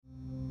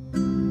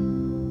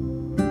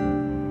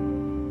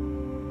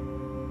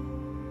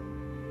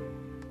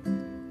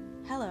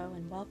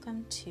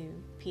welcome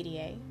to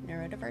PDA,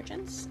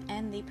 Neurodivergence,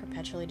 and the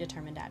Perpetually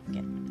Determined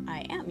Advocate.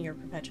 I am your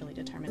Perpetually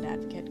Determined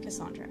Advocate,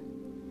 Cassandra.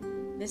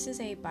 This is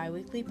a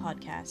bi-weekly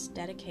podcast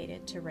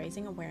dedicated to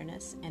raising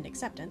awareness and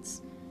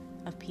acceptance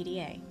of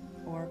PDA,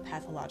 or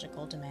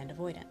pathological demand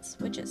avoidance,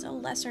 which is a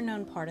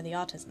lesser-known part of the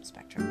autism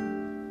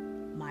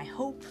spectrum. My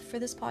hope for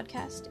this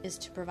podcast is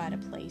to provide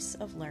a place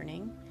of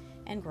learning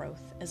and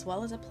growth, as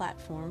well as a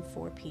platform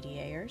for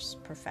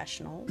PDAers,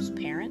 professionals,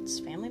 parents,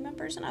 family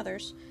members, and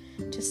others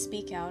to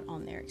speak out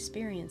on their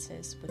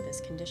experiences with this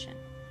condition,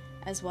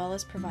 as well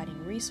as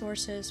providing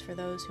resources for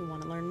those who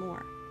want to learn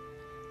more.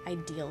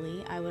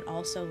 Ideally, I would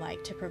also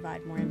like to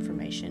provide more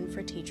information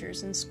for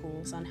teachers and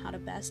schools on how to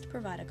best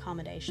provide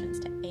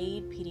accommodations to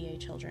aid PDA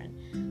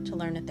children to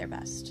learn at their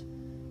best.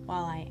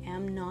 While I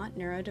am not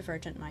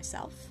neurodivergent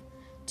myself,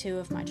 2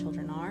 of my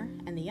children are,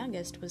 and the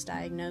youngest was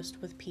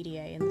diagnosed with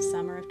PDA in the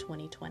summer of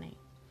 2020.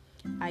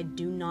 I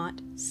do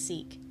not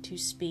seek to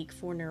speak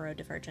for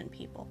neurodivergent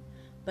people,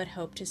 but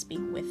hope to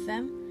speak with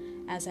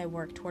them as I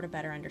work toward a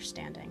better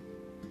understanding.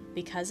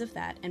 Because of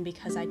that, and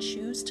because I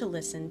choose to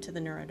listen to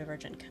the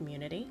neurodivergent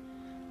community,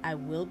 I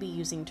will be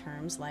using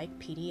terms like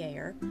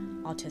PDAer,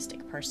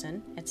 autistic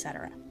person,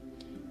 etc.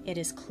 It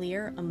is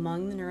clear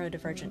among the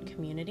neurodivergent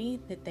community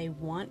that they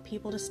want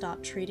people to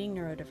stop treating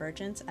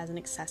neurodivergence as an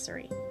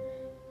accessory.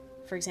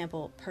 For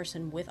example,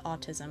 person with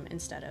autism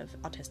instead of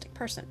autistic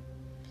person.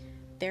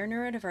 Their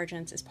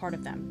neurodivergence is part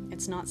of them.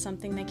 It's not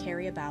something they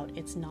carry about.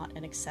 It's not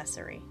an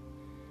accessory.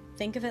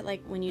 Think of it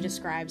like when you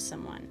describe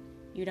someone.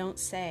 You don't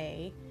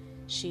say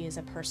she is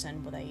a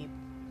person with a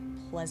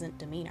pleasant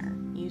demeanor.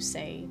 You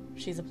say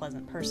she's a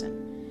pleasant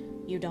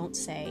person. You don't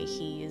say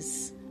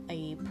he's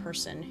a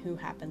person who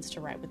happens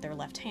to write with their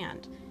left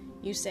hand.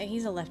 You say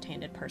he's a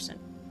left-handed person,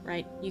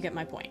 right? You get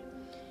my point.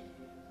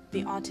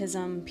 The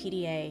autism,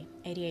 PDA,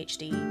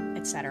 ADHD,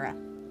 etc.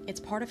 It's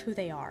part of who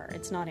they are.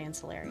 It's not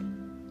ancillary.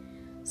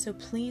 So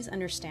please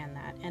understand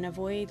that and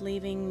avoid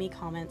leaving me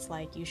comments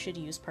like you should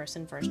use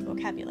person-first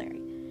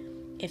vocabulary.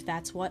 If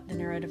that's what the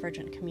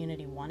neurodivergent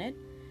community wanted,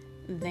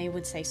 they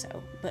would say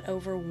so. But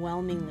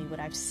overwhelmingly what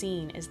I've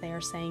seen is they are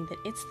saying that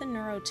it's the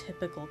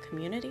neurotypical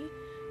community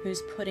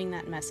who's putting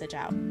that message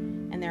out,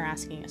 and they're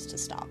asking us to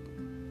stop.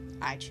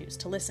 I choose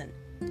to listen.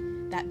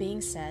 That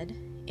being said,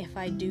 if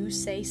I do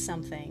say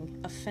something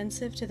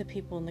offensive to the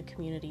people in the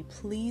community,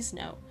 please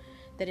know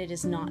that it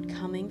is not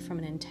coming from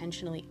an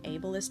intentionally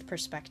ableist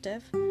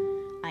perspective.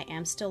 I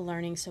am still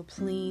learning, so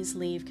please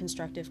leave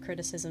constructive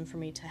criticism for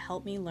me to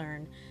help me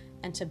learn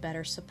and to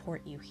better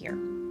support you here.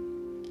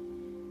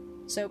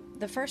 So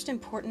the first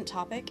important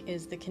topic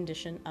is the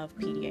condition of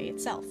PDA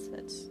itself.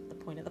 That's the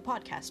point of the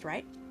podcast,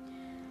 right?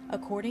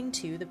 According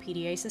to the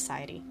PDA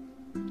Society,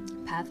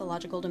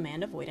 pathological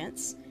demand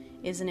avoidance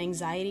is an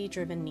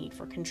anxiety-driven need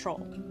for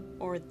control,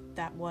 or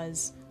that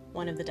was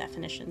one of the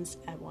definitions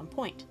at one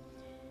point.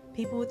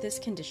 People with this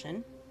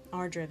condition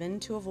are driven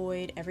to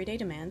avoid everyday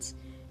demands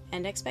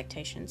and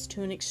expectations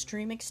to an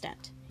extreme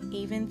extent,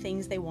 even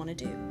things they want to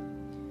do.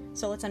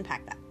 So let's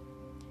unpack that.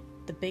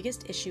 The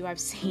biggest issue I've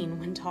seen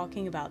when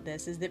talking about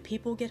this is that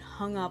people get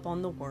hung up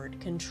on the word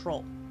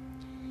control.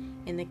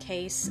 In the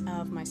case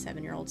of my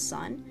 7-year-old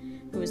son,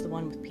 who is the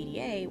one with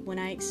PDA, when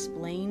I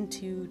explained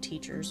to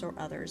teachers or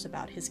others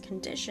about his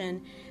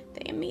condition,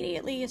 they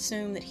immediately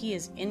assume that he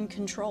is in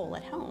control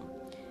at home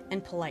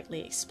and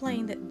politely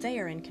explain that they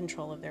are in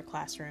control of their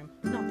classroom,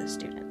 not the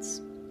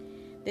students.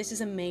 This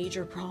is a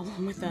major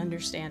problem with the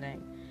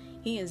understanding.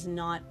 He is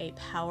not a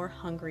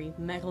power-hungry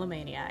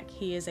megalomaniac.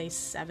 He is a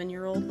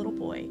 7-year-old little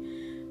boy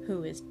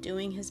who is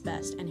doing his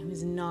best and who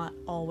is not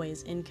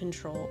always in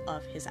control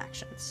of his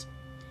actions.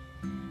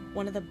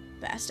 One of the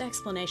best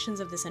explanations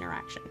of this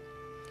interaction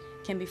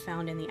can be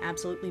found in the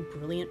absolutely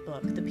brilliant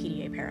book, The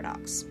PDA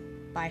Paradox,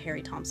 by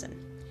Harry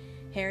Thompson.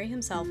 Harry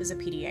himself is a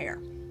PDAer,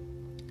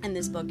 and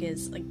this book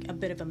is like a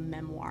bit of a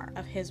memoir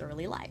of his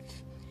early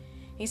life.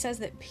 He says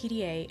that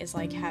PDA is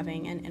like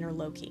having an inner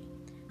Loki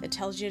that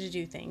tells you to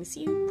do things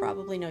you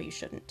probably know you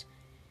shouldn't.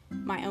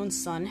 My own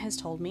son has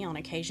told me on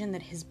occasion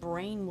that his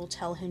brain will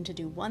tell him to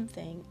do one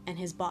thing and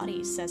his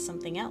body says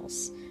something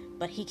else,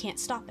 but he can't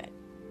stop it.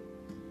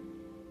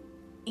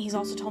 He's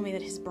also told me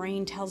that his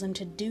brain tells him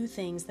to do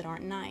things that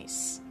aren't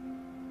nice,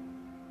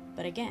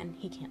 but again,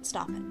 he can't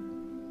stop it.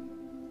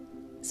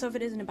 So if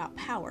it isn't about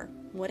power,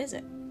 what is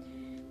it?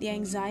 The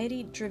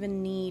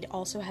anxiety-driven need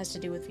also has to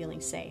do with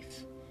feeling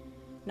safe.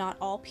 Not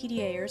all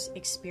PDAers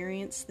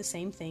experience the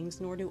same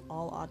things, nor do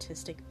all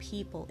autistic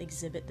people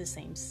exhibit the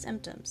same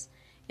symptoms.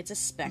 It's a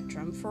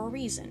spectrum for a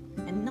reason,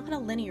 and not a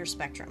linear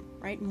spectrum,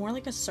 right? More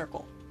like a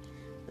circle.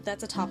 But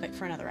that's a topic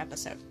for another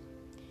episode.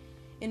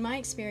 In my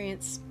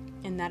experience,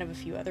 and that of a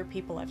few other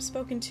people I've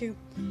spoken to,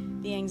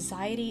 the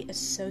anxiety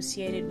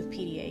associated with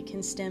PDA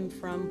can stem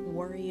from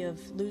worry of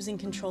losing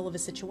control of a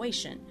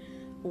situation,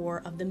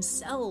 or of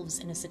themselves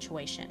in a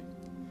situation,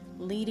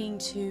 leading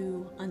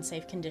to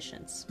unsafe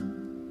conditions.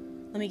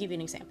 Let me give you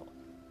an example.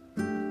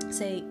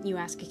 Say you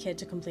ask a kid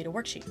to complete a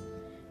worksheet.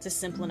 It's a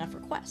simple enough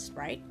request,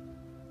 right?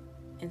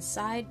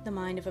 Inside the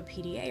mind of a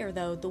PDAer,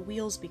 though, the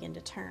wheels begin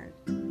to turn.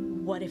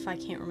 what if I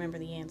can't remember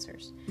the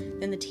answers?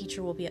 Then the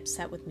teacher will be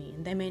upset with me,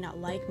 and they may not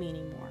like me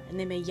anymore, and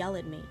they may yell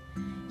at me.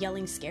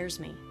 Yelling scares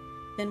me.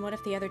 Then what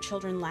if the other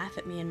children laugh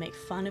at me and make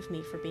fun of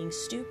me for being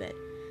stupid?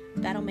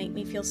 That'll make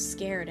me feel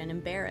scared and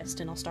embarrassed,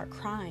 and I'll start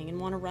crying and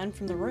want to run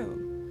from the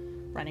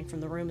room. Running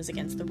from the room is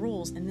against the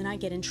rules, and then I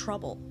get in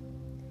trouble.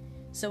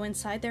 So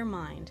inside their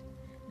mind,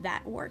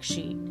 that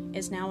worksheet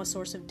is now a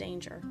source of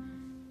danger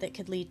that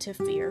could lead to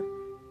fear,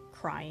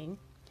 crying,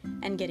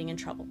 and getting in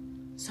trouble.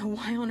 So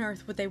why on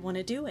earth would they want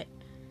to do it?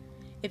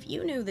 If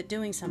you knew that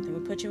doing something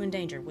would put you in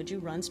danger, would you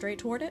run straight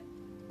toward it?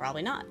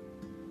 Probably not.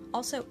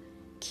 Also,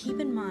 keep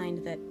in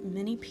mind that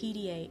many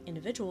PDA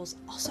individuals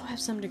also have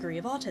some degree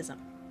of autism.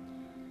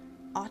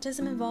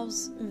 Autism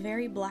involves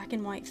very black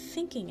and white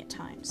thinking at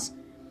times.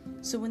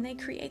 So when they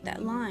create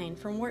that line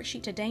from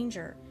worksheet to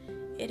danger,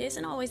 it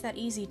isn't always that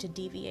easy to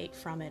deviate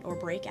from it or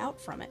break out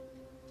from it.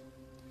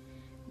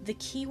 The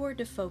key word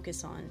to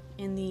focus on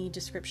in the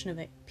description of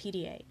a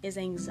PDA is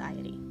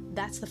anxiety.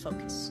 That's the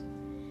focus.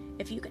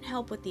 If you can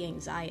help with the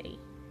anxiety,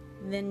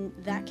 then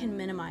that can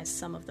minimize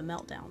some of the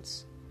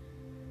meltdowns.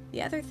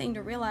 The other thing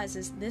to realize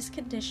is this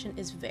condition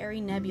is very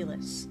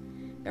nebulous.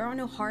 There are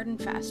no hard and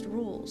fast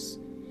rules.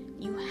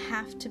 You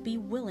have to be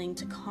willing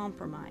to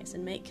compromise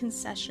and make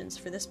concessions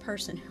for this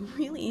person who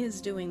really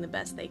is doing the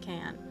best they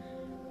can.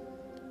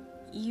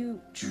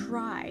 You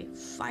try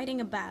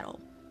fighting a battle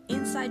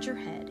inside your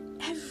head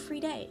every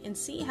day and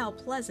see how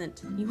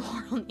pleasant you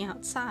are on the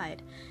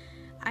outside.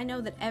 I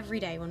know that every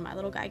day when my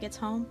little guy gets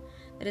home,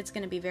 that it's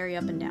going to be very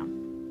up and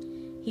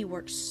down. He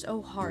works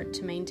so hard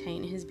to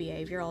maintain his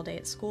behavior all day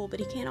at school,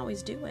 but he can't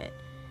always do it.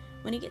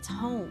 When he gets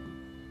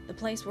home, the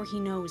place where he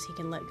knows he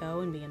can let go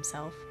and be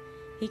himself,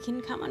 he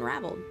can come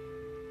unraveled.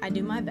 I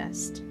do my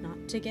best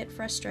not to get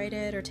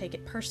frustrated or take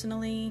it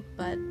personally,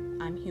 but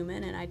I'm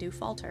human and I do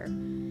falter.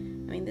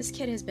 I mean, this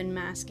kid has been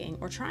masking,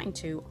 or trying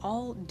to,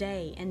 all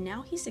day, and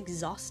now he's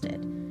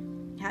exhausted.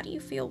 How do you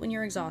feel when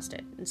you're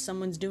exhausted and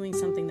someone's doing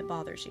something that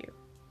bothers you?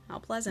 How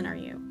pleasant are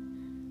you?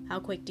 How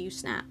quick do you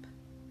snap?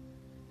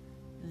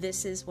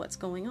 This is what's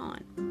going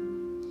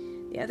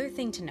on. The other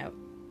thing to note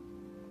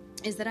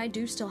is that I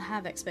do still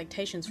have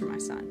expectations for my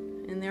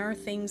son, and there are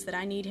things that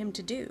I need him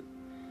to do.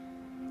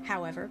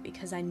 However,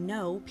 because I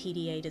know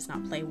PDA does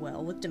not play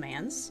well with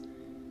demands,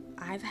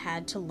 I've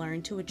had to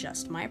learn to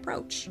adjust my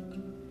approach.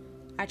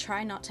 I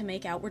try not to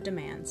make outward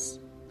demands.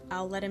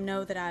 I'll let him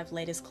know that I've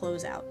laid his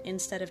clothes out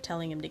instead of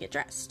telling him to get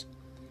dressed.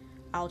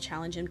 I'll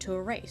challenge him to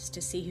a race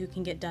to see who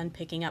can get done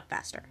picking up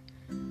faster.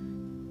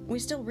 We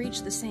still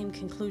reach the same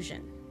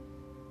conclusion,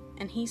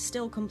 and he's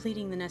still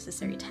completing the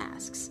necessary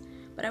tasks,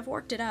 but I've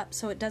worked it up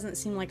so it doesn't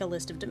seem like a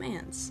list of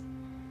demands.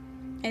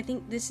 I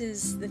think this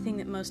is the thing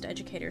that most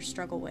educators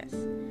struggle with.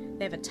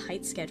 They have a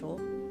tight schedule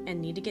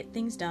and need to get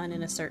things done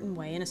in a certain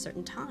way in a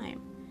certain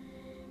time.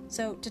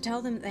 So to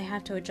tell them that they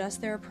have to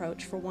adjust their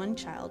approach for one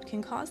child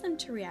can cause them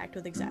to react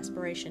with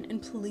exasperation.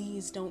 And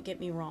please don't get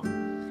me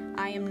wrong.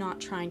 I am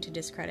not trying to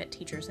discredit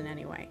teachers in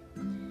any way.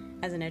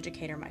 As an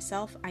educator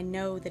myself, I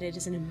know that it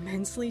is an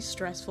immensely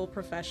stressful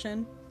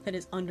profession that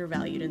is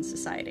undervalued in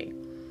society.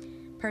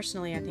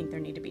 Personally, I think there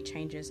need to be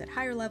changes at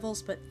higher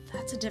levels, but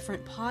that's a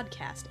different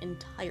podcast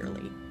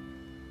entirely.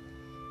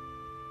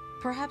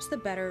 Perhaps the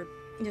better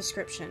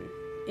description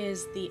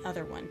is the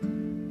other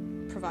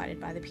one, provided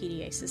by the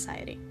PDA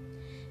Society.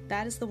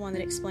 That is the one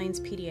that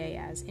explains PDA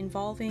as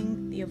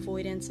involving the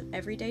avoidance of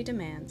everyday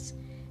demands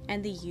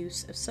and the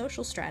use of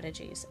social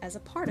strategies as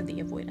a part of the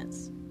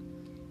avoidance.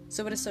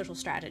 So what do social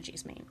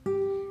strategies mean?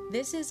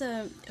 This is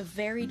a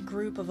varied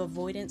group of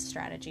avoidance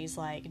strategies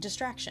like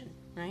distraction,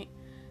 right?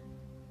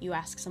 You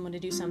ask someone to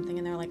do something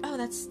and they're like, oh,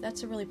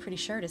 that's a really pretty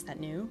shirt, is that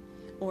new?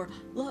 Or,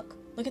 look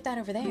at that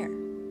over there,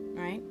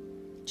 right?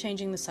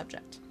 Changing the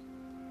subject.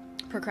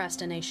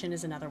 Procrastination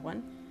is another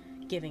one.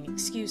 Giving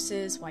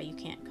excuses why you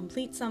can't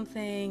complete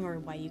something or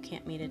why you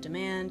can't meet a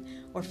demand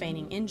or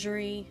feigning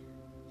injury.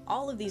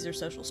 All of these are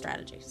social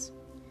strategies.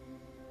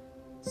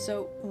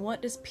 So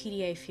what does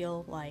PDA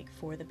feel like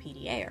for the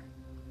PDAer?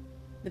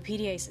 The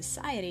PDA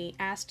Society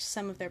asked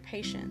some of their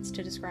patients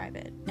to describe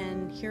it,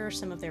 and here are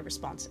some of their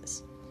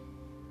responses.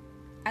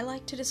 I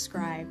like to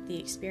describe the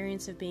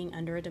experience of being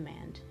under a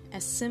demand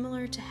as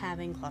similar to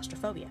having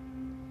claustrophobia.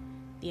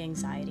 The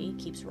anxiety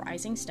keeps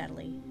rising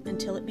steadily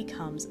until it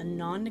becomes a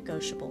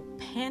non-negotiable,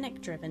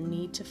 panic-driven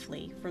need to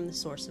flee from the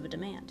source of a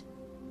demand.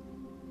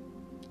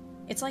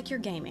 It's like you're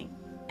gaming,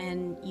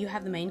 and you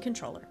have the main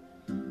controller,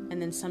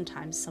 and then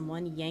sometimes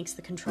someone yanks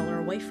the controller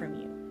away from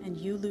you, and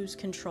you lose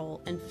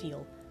control and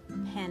feel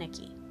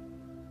panicky.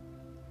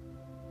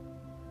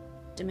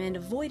 Demand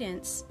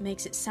avoidance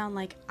makes it sound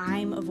like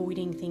I'm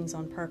avoiding things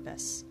on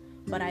purpose,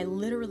 but I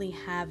literally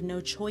have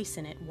no choice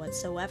in it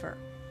whatsoever.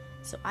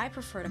 So I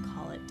prefer to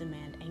call it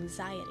demand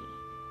anxiety.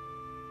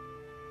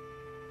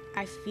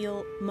 I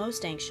feel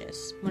most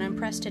anxious when I'm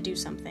pressed to do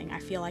something I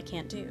feel I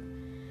can't do.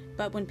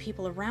 But when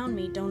people around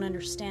me don't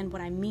understand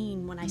what I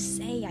mean when I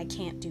say I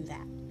can't do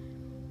that.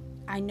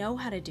 I know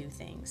how to do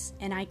things,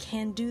 and I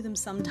can do them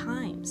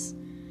sometimes,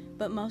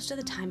 but most of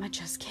the time I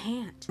just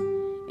can't.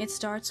 It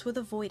starts with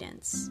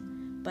avoidance,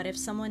 But if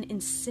someone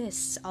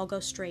insists, I'll go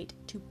straight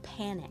to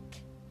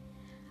panic.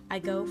 I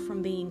go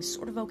from being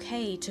sort of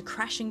okay to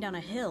crashing down a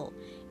hill.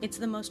 It's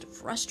the most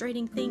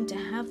frustrating thing to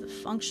have the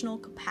functional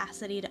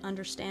capacity to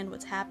understand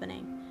what's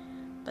happening,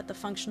 but the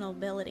functional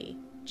ability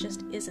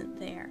just isn't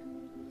there.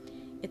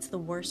 It's the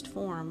worst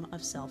form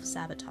of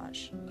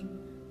self-sabotage.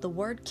 The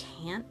word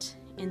can't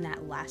in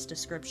that last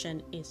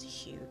description is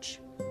huge.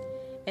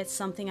 It's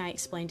something I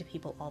explain to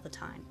people all the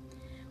time.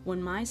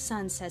 When my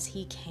son says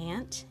he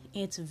can't,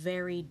 it's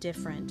very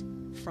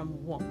different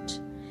from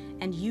won't,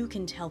 and you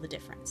can tell the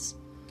difference.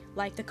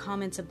 Like the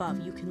comments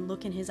above, you can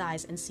look in his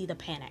eyes and see the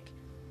panic.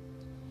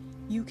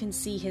 You can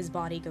see his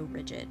body go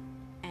rigid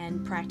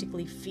and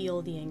practically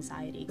feel the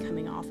anxiety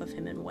coming off of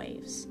him in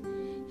waves.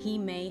 He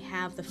may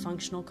have the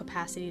functional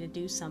capacity to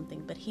do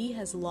something, but he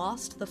has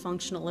lost the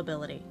functional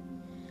ability.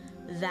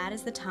 That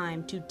is the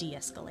time to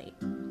de-escalate.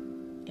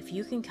 If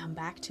you can come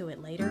back to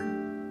it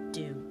later,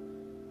 do.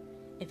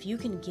 If you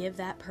can give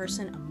that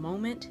person a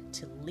moment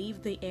to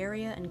leave the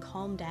area and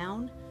calm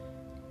down,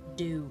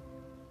 do.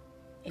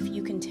 If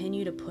you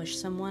continue to push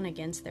someone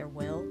against their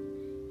will,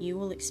 you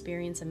will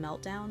experience a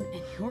meltdown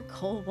and your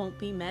goal won't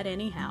be met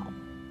anyhow.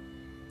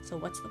 So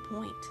what's the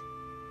point?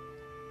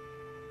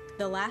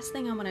 The last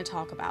thing I want to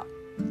talk about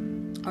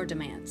are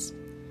demands,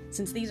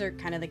 since these are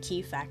kind of the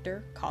key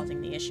factor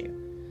causing the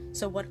issue.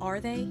 So what are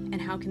they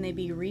and how can they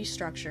be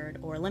restructured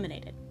or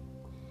eliminated?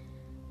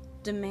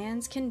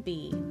 Demands can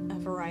be a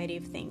variety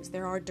of things.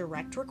 There are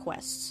direct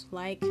requests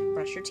like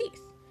brush your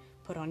teeth,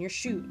 put on your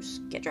shoes,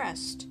 get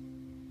dressed.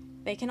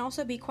 They can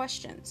also be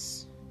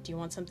questions. Do you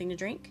want something to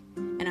drink?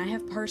 And I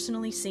have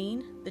personally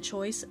seen the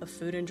choice of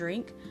food and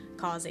drink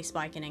cause a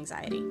spike in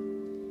anxiety.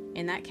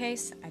 In that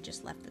case, I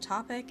just left the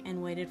topic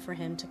and waited for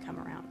him to come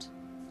around.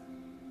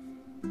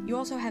 You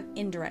also have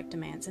indirect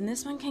demands, and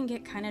this one can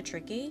get kind of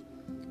tricky.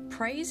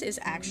 Praise is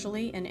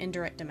actually an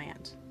indirect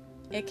demand.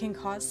 It can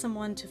cause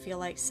someone to feel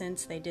like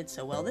since they did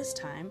so well this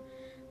time,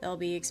 they'll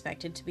be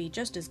expected to be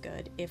just as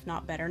good, if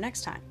not better,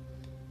 next time,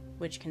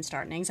 which can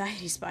start an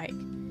anxiety spike.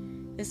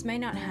 This may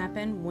not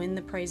happen when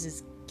the praise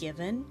is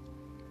given,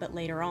 but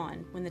later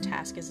on, when the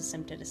task is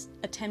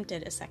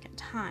attempted a second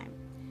time.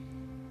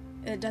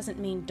 It doesn't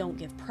mean don't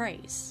give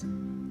praise.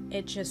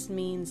 It just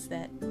means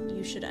that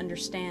you should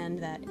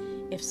understand that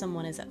if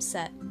someone is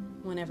upset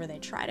whenever they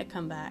try to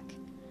come back,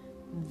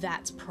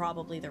 that's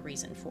probably the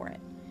reason for it.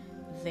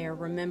 They're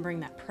remembering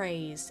that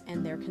praise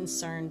and they're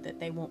concerned that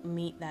they won't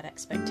meet that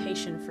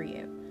expectation for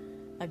you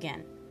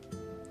again,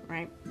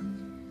 right?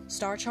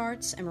 Star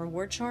charts and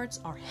reward charts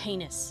are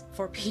heinous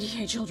for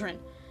PDA children.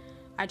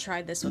 I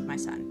tried this with my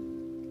son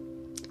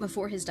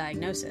before his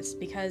diagnosis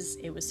because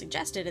it was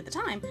suggested at the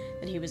time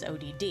that he was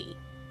ODD.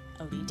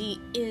 ODD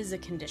is a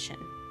condition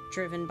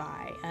driven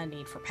by a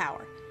need for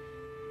power,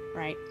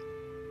 right?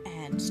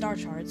 And star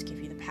charts give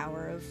you the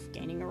power of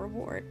gaining a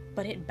reward,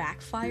 but it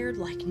backfired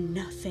like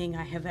nothing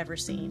I have ever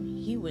seen.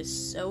 He was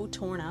so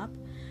torn up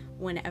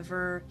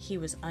whenever he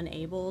was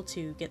unable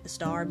to get the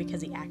star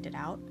because he acted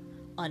out,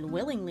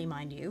 unwillingly,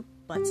 mind you,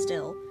 but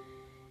still.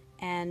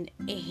 And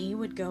he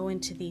would go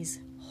into these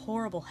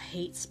horrible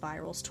hate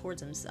spirals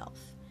towards himself,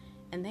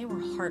 and they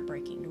were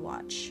heartbreaking to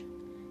watch.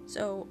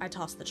 So I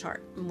tossed the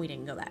chart, and we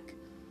didn't go back.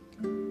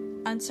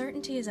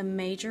 Uncertainty is a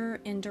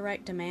major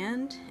indirect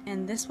demand,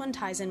 and this one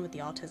ties in with the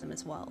autism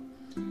as well.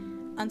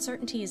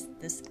 Uncertainty is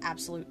this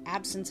absolute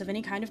absence of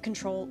any kind of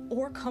control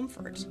or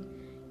comfort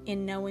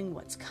in knowing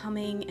what's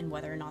coming and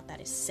whether or not that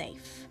is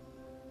safe.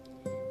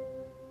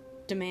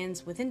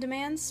 Demands within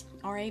demands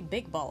are a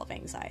big ball of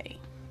anxiety.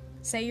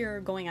 Say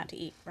you're going out to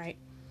eat, right?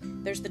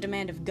 There's the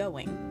demand of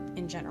going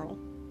in general,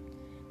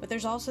 but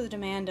there's also the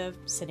demand of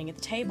sitting at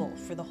the table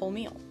for the whole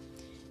meal,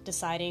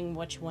 deciding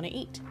what you want to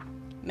eat,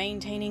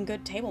 maintaining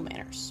good table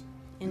manners,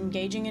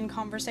 engaging in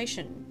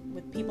conversation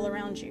with people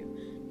around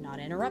you, not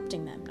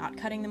interrupting them, not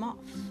cutting them off.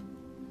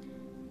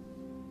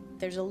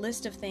 There's a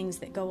list of things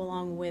that go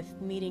along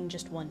with meeting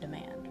just one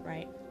demand,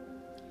 right?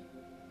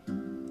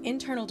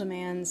 Internal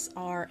demands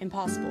are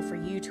impossible for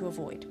you to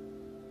avoid.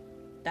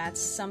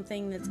 That's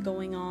something that's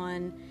going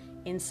on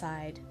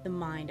inside the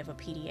mind of a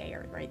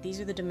PDAer, right? These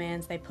are the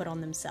demands they put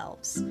on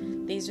themselves.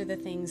 These are the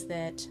things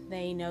that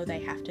they know they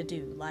have to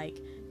do, like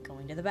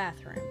going to the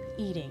bathroom,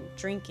 eating,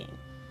 drinking,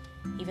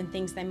 even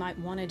things they might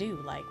want to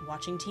do, like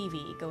watching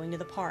TV, going to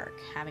the park,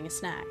 having a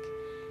snack.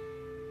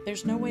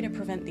 There's no way to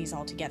prevent these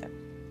altogether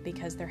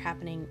because they're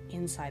happening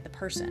inside the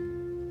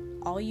person.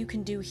 All you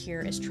can do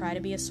here is try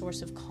to be a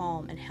source of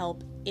calm and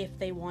help if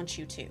they want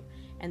you to.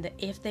 And the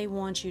if they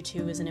want you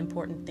to is an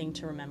important thing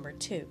to remember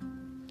too.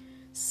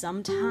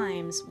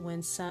 Sometimes when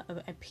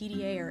a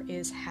PDAer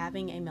is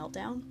having a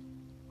meltdown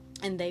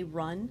and they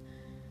run,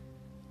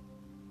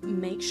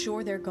 make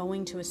sure they're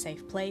going to a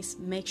safe place,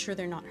 make sure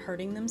they're not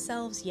hurting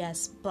themselves,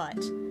 yes, but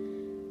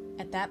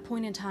at that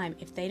point in time,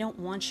 if they don't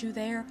want you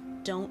there,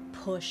 don't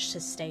push to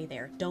stay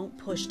there. Don't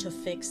push to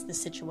fix the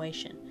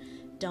situation.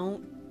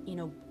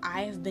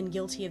 I have been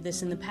guilty of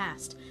this in the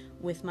past.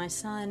 With my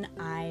son,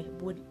 I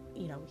would,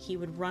 he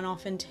would run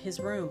off into his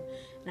room,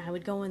 and I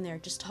would go in there,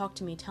 just talk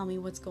to me, tell me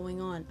what's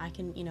going on. I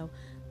can,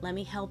 let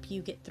me help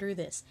you get through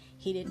this.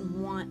 He didn't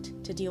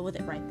want to deal with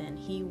it right then.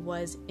 He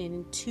was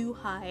in too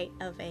high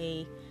of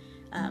a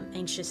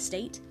anxious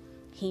state.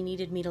 He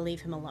needed me to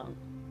leave him alone.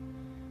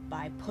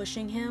 By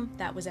pushing him,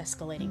 that was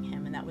escalating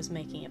him, and that was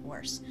making it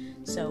worse.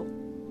 So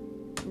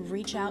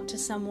reach out to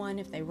someone.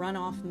 If they run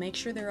off, make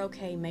sure they're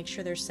okay, make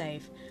sure they're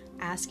safe.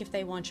 Ask if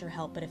they want your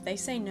help, but if they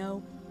say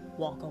no,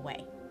 walk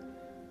away.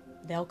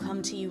 They'll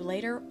come to you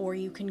later, or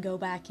you can go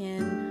back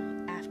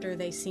in after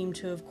they seem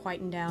to have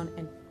quietened down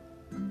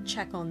and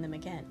check on them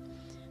again.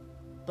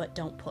 But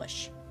don't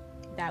push.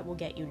 That will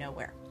get you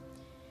nowhere.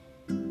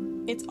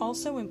 It's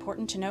also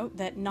important to note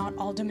that not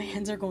all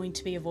demands are going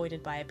to be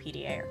avoided by a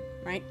PDA'er,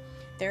 right?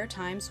 There are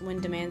times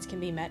when demands can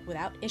be met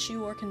without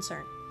issue or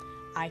concern.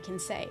 I can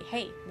say,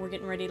 hey, we're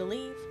getting ready to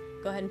leave.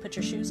 Go ahead and put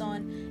your shoes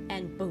on,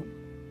 and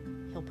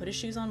boom. He'll put his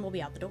shoes on, we'll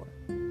be out the door.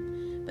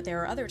 But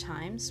there are other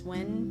times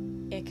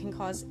when it can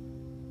cause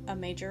a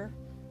major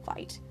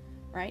fight,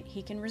 right?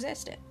 He can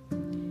resist it.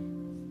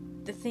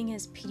 The thing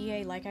is,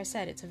 PDA, like I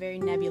said, it's a very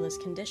nebulous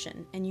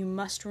condition, and you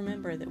must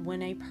remember that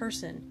when a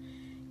person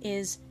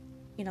is,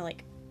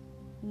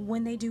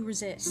 when they do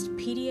resist,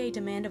 PDA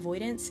demand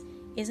avoidance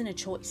isn't a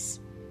choice.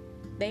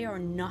 They are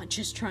not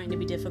just trying to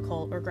be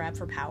difficult or grab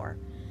for power.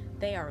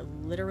 They are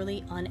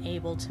literally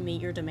unable to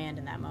meet your demand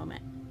in that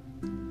moment.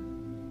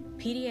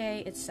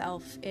 PDA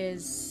itself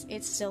it's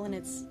still in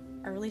its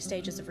early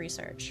stages of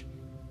research.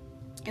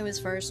 It was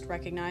first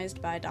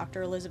recognized by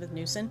Dr. Elizabeth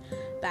Newson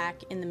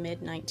back in the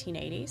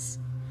mid-1980s.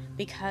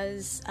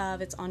 Because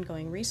of its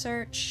ongoing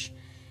research,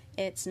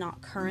 it's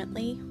not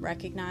currently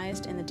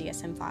recognized in the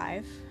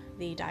DSM-5,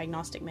 the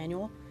diagnostic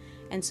manual,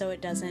 and so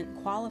it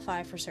doesn't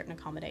qualify for certain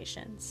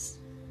accommodations.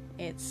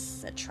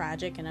 It's a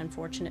tragic and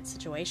unfortunate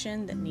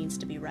situation that needs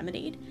to be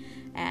remedied,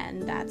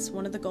 and that's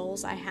one of the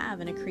goals I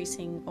have in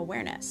increasing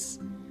awareness.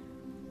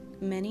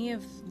 Many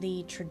of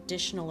the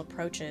traditional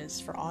approaches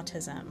for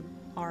autism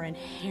are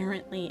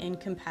inherently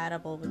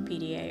incompatible with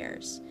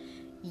PDA'ers.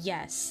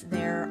 Yes,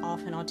 they're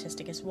often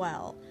autistic as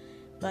well,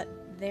 but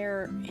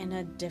they're in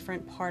a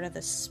different part of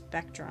the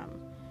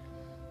spectrum.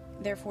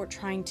 Therefore,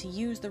 trying to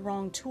use the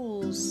wrong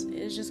tools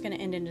is just going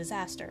to end in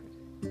disaster.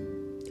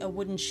 A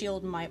wooden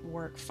shield might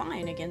work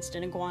fine against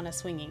an iguana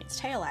swinging its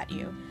tail at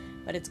you,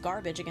 but it's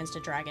garbage against a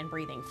dragon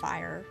breathing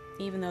fire.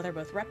 Even though they're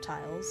both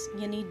reptiles,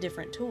 you need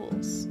different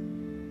tools.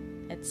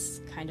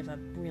 It's kind of a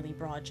really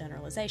broad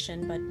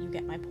generalization, but you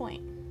get my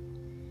point.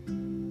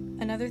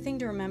 Another thing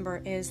to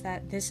remember is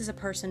that this is a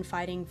person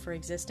fighting for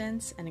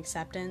existence and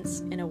acceptance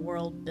in a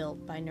world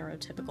built by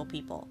neurotypical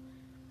people.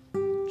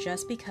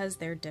 Just because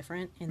they're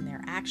different in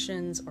their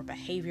actions or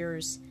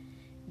behaviors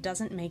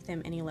doesn't make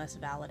them any less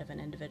valid of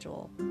an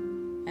individual.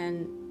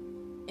 And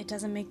it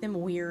doesn't make them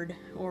weird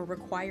or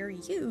require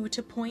you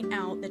to point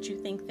out that you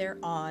think they're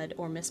odd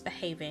or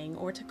misbehaving,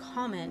 or to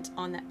comment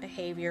on that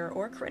behavior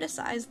or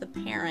criticize the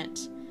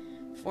parent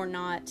for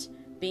not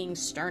being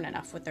stern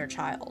enough with their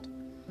child.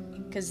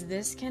 Because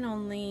this can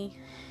only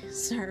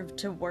serve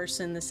to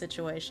worsen the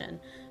situation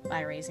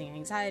by raising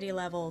anxiety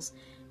levels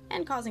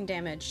and causing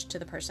damage to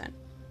the person.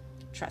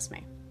 Trust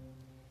me.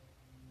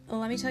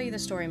 Let me tell you the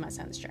story of my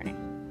son's journey.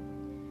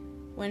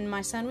 When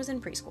my son was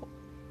in preschool,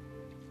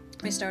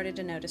 we started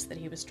to notice that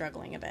he was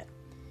struggling a bit.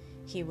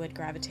 He would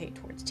gravitate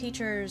towards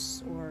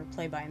teachers or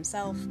play by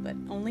himself, but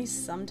only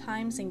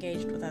sometimes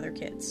engaged with other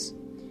kids.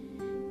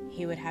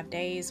 He would have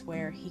days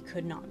where he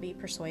could not be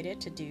persuaded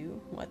to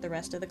do what the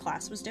rest of the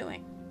class was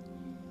doing.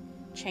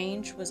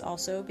 Change was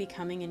also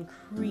becoming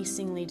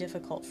increasingly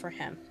difficult for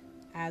him,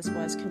 as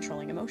was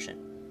controlling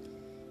emotion.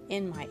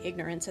 In my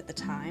ignorance at the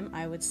time,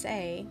 I would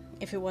say,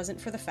 if it wasn't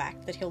for the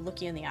fact that he'll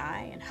look you in the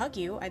eye and hug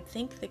you, I'd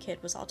think the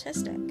kid was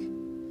autistic.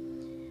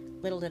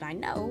 Little did I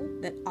know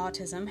that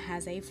autism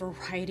has a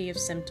variety of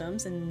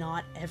symptoms and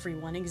not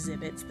everyone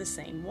exhibits the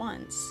same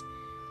ones.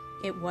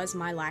 It was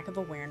my lack of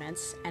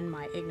awareness and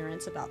my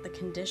ignorance about the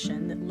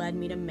condition that led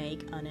me to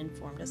make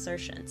uninformed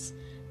assertions,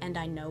 and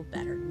I know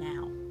better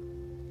now.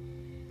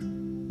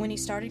 When he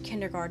started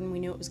kindergarten, we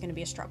knew it was going to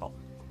be a struggle.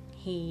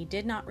 He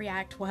did not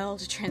react well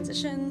to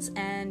transitions,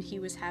 and he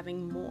was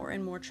having more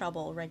and more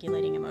trouble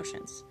regulating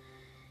emotions.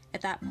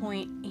 At that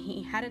point,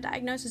 he had a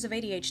diagnosis of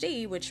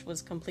ADHD, which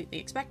was completely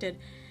expected,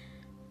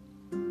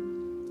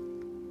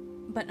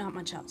 but not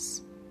much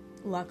else.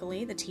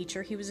 Luckily, the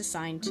teacher he was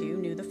assigned to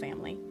knew the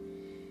family.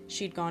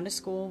 She'd gone to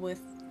school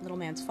with little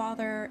man's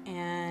father,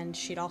 and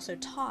she'd also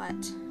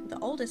taught the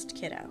oldest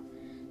kiddo.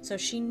 So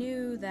she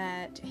knew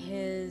that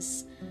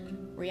his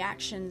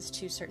reactions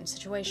to certain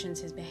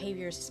situations, his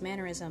behaviors, his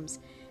mannerisms,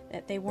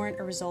 that they weren't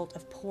a result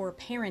of poor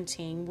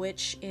parenting,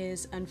 which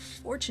is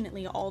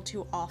unfortunately all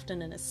too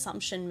often an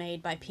assumption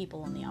made by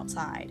people on the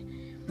outside.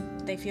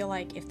 They feel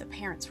like if the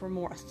parents were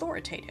more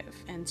authoritative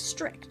and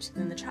strict,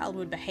 then the child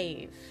would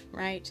behave,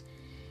 right?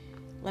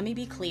 Let me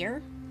be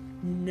clear.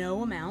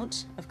 No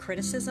amount of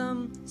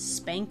criticism,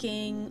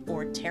 spanking,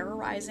 or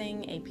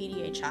terrorizing a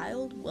PDA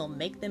child will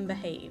make them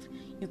behave.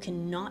 You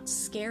cannot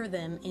scare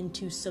them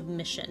into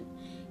submission.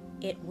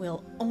 it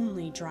will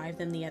only drive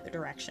them the other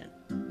direction.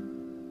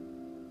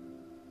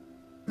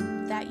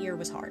 That year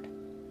was hard.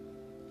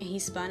 He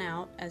spun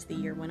out as the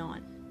year went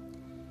on.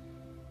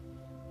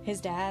 His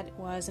dad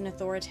was an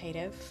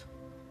authoritative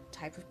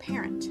type of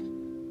parent.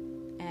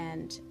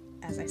 And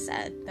as I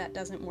said, that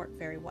doesn't work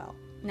very well.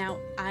 Now,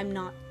 I'm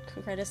not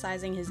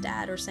criticizing his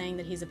dad or saying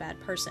that he's a bad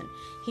person.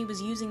 He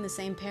was using the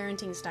same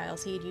parenting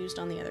styles he had used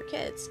on the other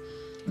kids.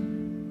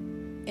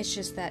 It's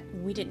just that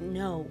we didn't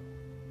know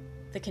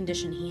the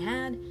condition he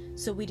had,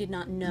 so we did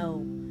not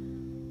know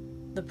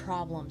the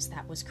problems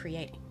that was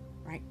creating,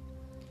 right?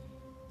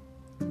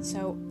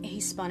 So he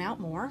spun out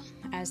more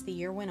as the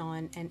year went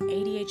on, and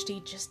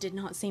ADHD just did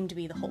not seem to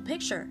be the whole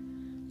picture.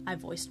 I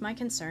voiced my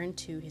concern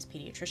to his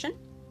pediatrician,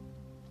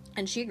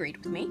 and she agreed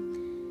with me,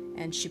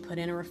 and she put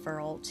in a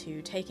referral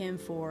to take him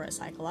for a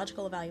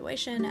psychological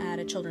evaluation at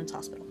a children's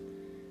hospital.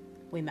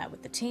 We met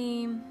with the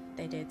team,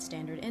 they did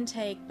standard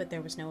intake, but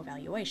there was no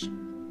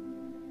evaluation.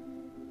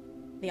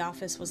 The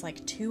office was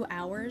like 2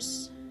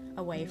 hours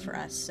away for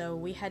us, so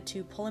we had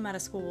to pull him out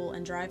of school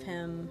and drive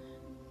him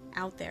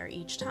out there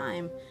each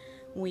time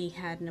we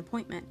had an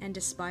appointment. And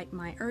despite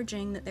my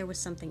urging that there was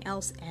something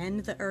else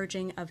and the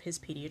urging of his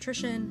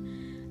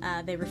pediatrician,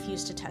 they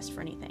refused to test for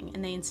anything,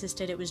 and they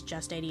insisted it was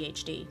just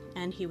ADHD,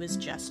 and he was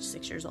just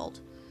 6 years old.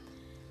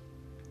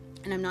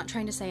 And I'm not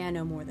trying to say I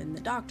know more than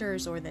the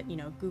doctors or that,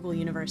 Google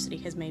University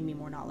has made me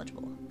more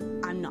knowledgeable.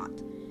 I'm not.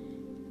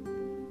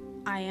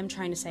 I am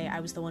trying to say I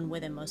was the one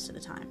with him most of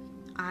the time.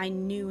 I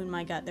knew in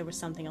my gut there was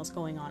something else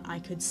going on. I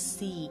could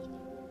see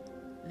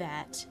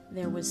that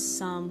there was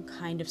some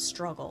kind of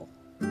struggle.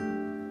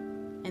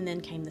 And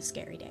then came the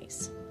scary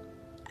days.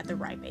 At the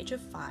ripe age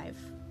of 5,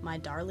 my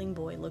darling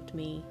boy looked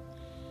me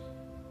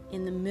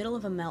in the middle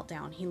of a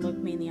meltdown. He looked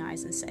me in the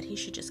eyes and said he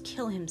should just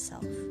kill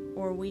himself,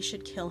 or we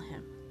should kill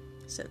him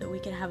so that we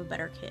could have a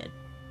better kid.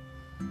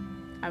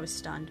 I was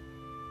stunned.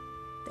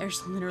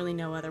 There's literally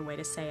no other way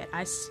to say it.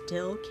 I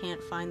still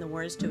can't find the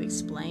words to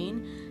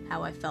explain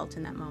how I felt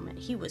in that moment.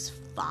 He was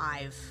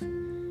 5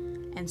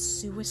 and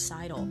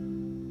suicidal.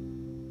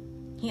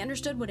 He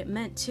understood what it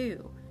meant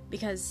too,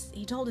 because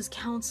he told his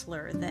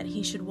counselor that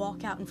he should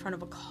walk out in front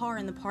of a car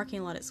in the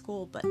parking lot at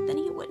school, but then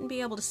he wouldn't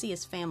be able to see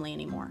his family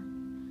anymore.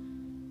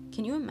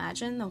 Can you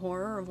imagine the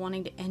horror of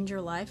wanting to end your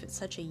life at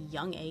such a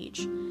young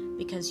age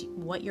because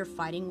what you're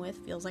fighting with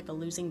feels like a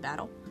losing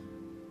battle?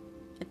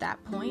 At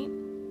that point,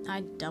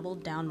 I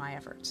doubled down my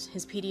efforts.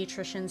 His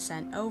pediatrician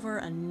sent over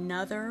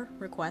another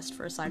request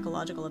for a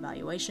psychological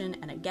evaluation,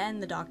 and again,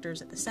 the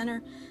doctors at the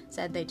center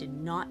said they did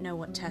not know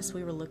what tests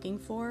we were looking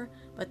for,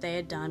 but they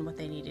had done what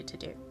they needed to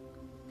do.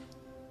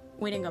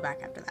 We didn't go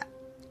back after that.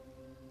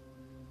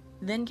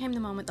 Then came the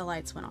moment the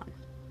lights went on.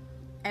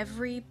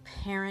 Every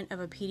parent of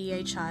a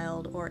PDA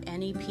child or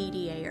any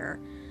PDAer,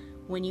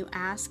 when you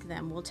ask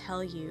them, will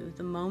tell you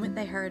the moment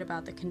they heard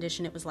about the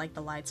condition, it was like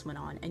the lights went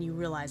on and you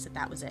realized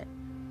that was it.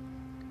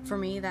 For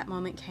me, that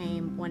moment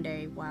came one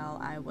day while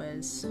I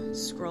was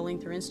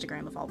scrolling through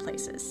Instagram of all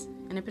places,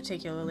 in a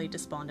particularly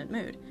despondent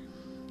mood.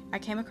 I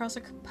came across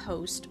a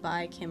post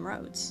by Kim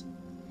Rhodes.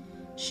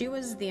 She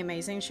was the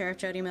amazing Sheriff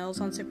Jody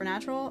Mills on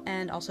Supernatural,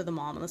 and also the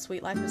mom on The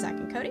Sweet Life of Zack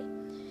and Cody.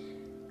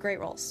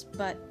 Great roles,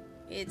 but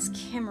it's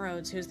Kim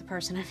Rhodes who's the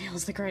person I feel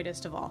is the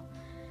greatest of all.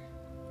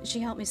 She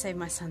helped me save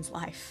my son's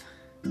life,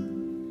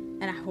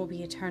 and I will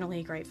be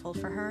eternally grateful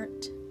for her,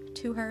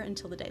 to her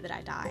until the day that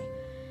I die.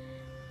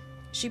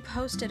 She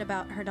posted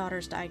about her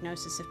daughter's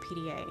diagnosis of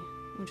PDA,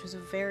 which was a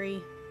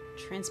very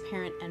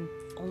transparent and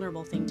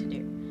vulnerable thing to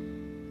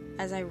do.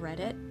 As I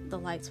read it, the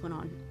lights went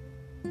on.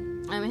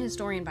 I'm a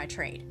historian by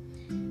trade,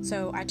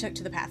 so I took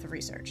to the path of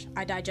research.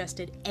 I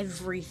digested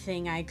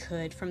everything I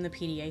could from the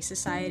PDA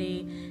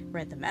Society,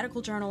 read the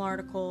medical journal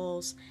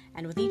articles,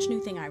 and with each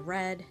new thing I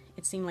read,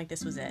 it seemed like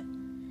this was it.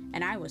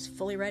 And I was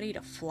fully ready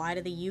to fly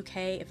to the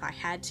UK if I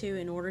had to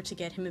in order to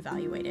get him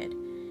evaluated.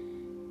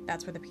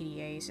 That's where the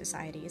PDA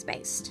Society is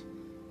based.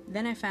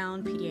 Then I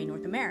found PDA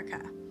North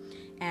America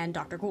and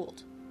Dr.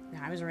 Gould.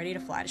 I was ready to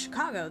fly to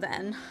Chicago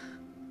then.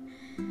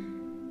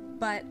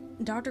 But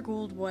Dr.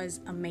 Gould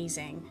was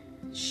amazing.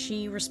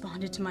 She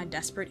responded to my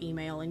desperate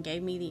email and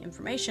gave me the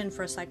information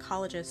for a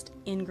psychologist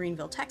in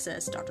Greenville,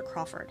 Texas, Dr.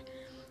 Crawford,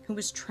 who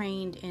was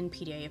trained in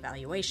PDA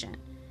evaluation.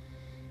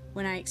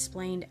 When I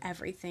explained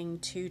everything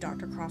to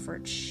Dr.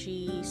 Crawford,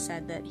 she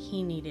said that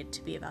he needed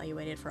to be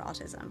evaluated for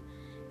autism,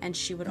 and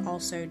she would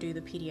also do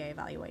the PDA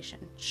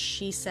evaluation.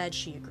 She said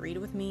she agreed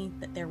with me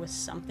that there was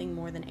something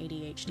more than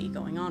ADHD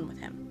going on with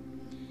him.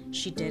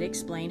 She did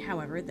explain,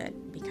 however,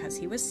 that because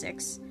he was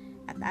 6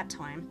 at that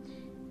time,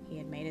 he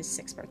had made his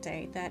 6th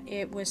birthday, that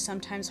it was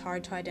sometimes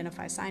hard to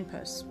identify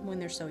signposts when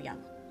they're so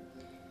young.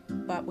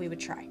 But we would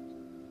try.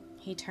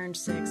 He turned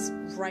 6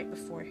 right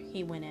before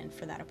he went in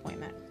for that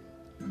appointment.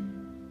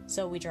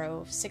 So we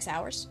drove 6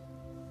 hours,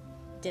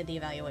 did the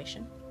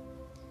evaluation,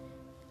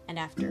 and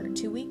after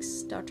 2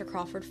 weeks, Dr.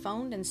 Crawford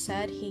phoned and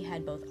said he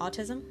had both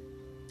autism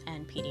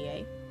and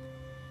PDA,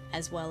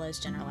 as well as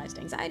generalized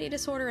anxiety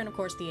disorder and, of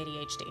course, the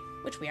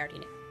ADHD, which we already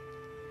knew.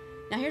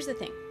 Now, here's the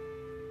thing.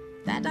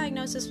 That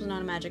diagnosis was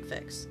not a magic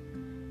fix.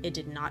 It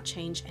did not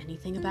change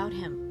anything about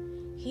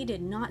him. He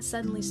did not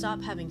suddenly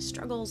stop having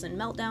struggles and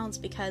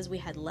meltdowns because we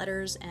had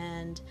letters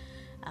and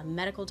a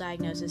medical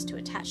diagnosis to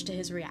attach to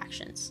his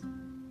reactions.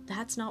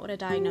 That's not what a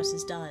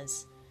diagnosis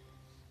does.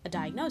 A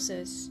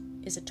diagnosis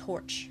is a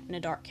torch in a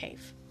dark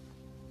cave.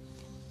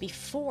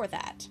 Before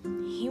that,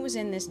 he was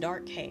in this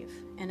dark cave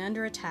and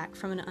under attack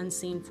from an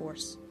unseen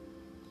force.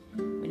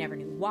 We never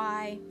knew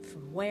why,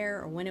 from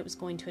where, or when it was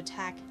going to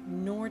attack,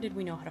 nor did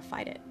we know how to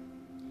fight it.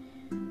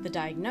 The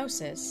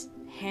diagnosis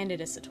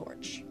handed us a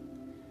torch.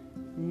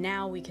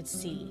 Now we could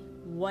see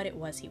what it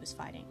was he was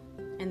fighting,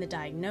 and the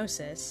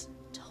diagnosis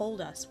told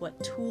us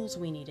what tools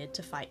we needed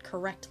to fight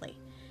correctly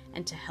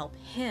and to help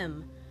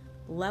him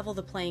level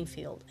the playing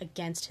field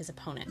against his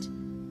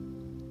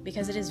opponent,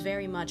 because it is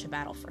very much a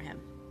battle for him.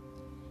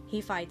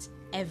 He fights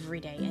every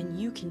day, and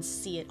you can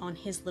see it on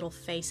his little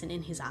face and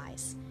in his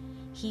eyes.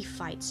 He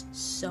fights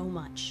so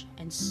much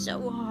and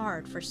so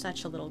hard for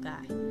such a little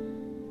guy.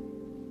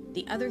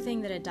 The other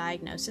thing that a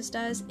diagnosis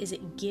does is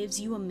it gives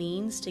you a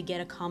means to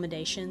get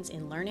accommodations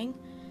in learning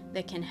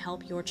that can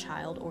help your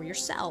child or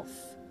yourself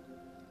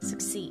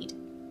succeed.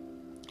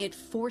 It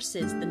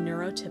forces the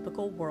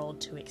neurotypical world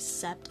to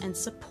accept and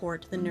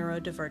support the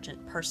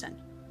neurodivergent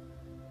person.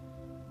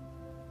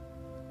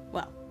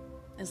 Well,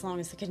 as long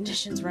as the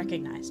condition's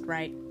recognized,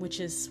 right?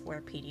 Which is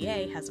where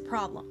PDA has a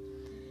problem.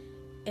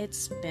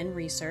 It's been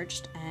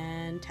researched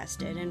and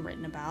tested and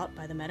written about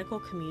by the medical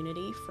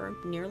community for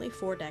nearly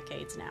 4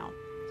 decades now.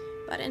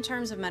 But in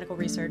terms of medical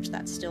research,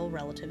 that's still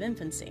relative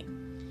infancy.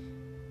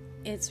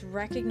 It's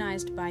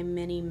recognized by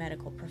many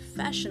medical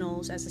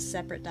professionals as a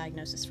separate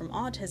diagnosis from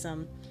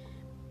autism,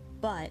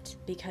 but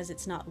because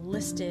it's not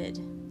listed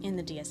in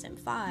the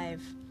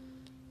DSM-5,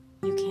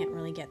 you can't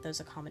really get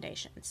those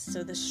accommodations.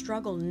 So the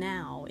struggle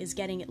now is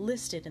getting it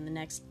listed in the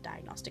next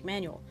diagnostic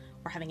manual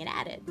or having it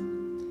added.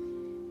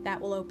 That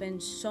will open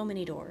so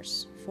many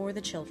doors for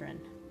the children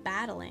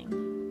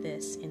battling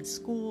this in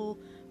school,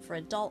 for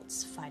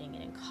adults fighting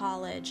it in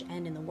college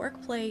and in the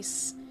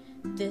workplace.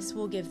 This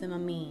will give them a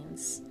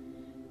means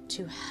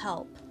to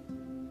help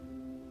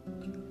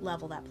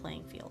level that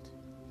playing field.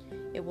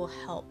 It will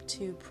help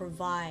to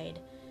provide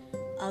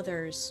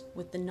others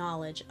with the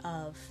knowledge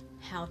of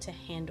how to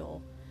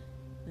handle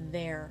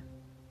their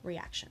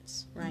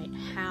reactions, right?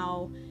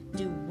 How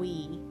do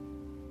we,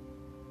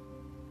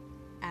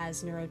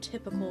 as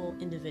neurotypical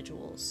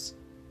individuals,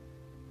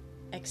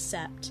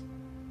 accept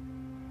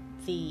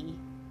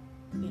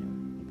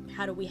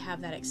how do we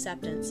have that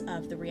acceptance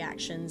of the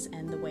reactions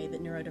and the way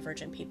that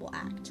neurodivergent people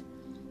act?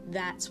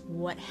 That's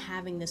what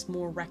having this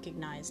more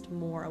recognized,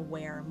 more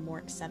aware, more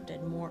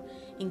accepted, more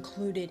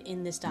included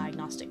in this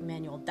diagnostic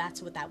manual,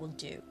 that's what that will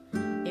do.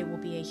 It will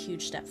be a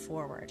huge step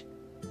forward.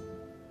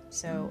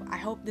 So I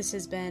hope this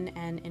has been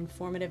an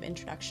informative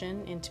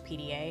introduction into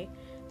PDA.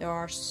 There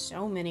are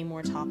so many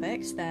more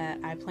topics that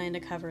I plan to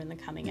cover in the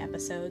coming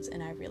episodes,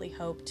 and I really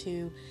hope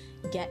to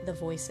get the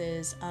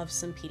voices of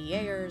some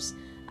PDAers,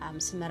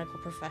 some medical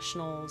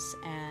professionals,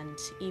 and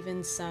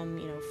even some,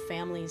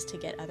 families to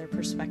get other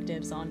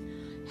perspectives on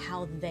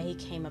how they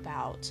came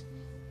about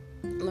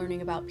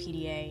learning about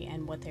PDA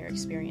and what their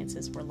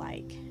experiences were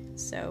like.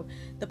 So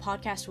the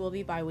podcast will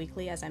be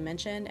bi-weekly, as I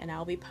mentioned, and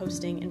I'll be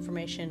posting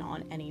information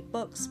on any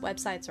books,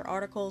 websites, or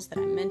articles that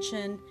I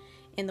mention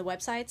in the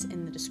websites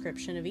in the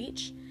description of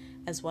each,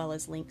 as well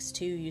as links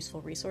to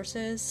useful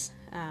resources.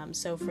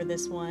 So for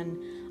this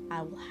one,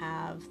 I will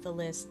have the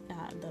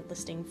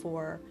listing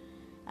for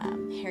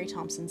Harry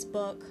Thompson's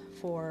book,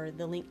 for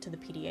the link to the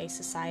PDA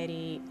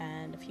Society,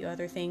 and a few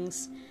other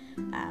things.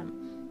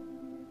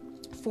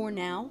 For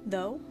now,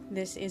 though,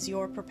 this is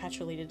your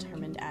perpetually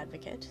determined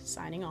advocate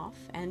signing off.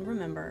 And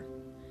remember,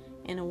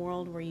 in a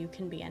world where you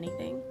can be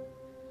anything,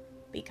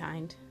 be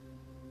kind.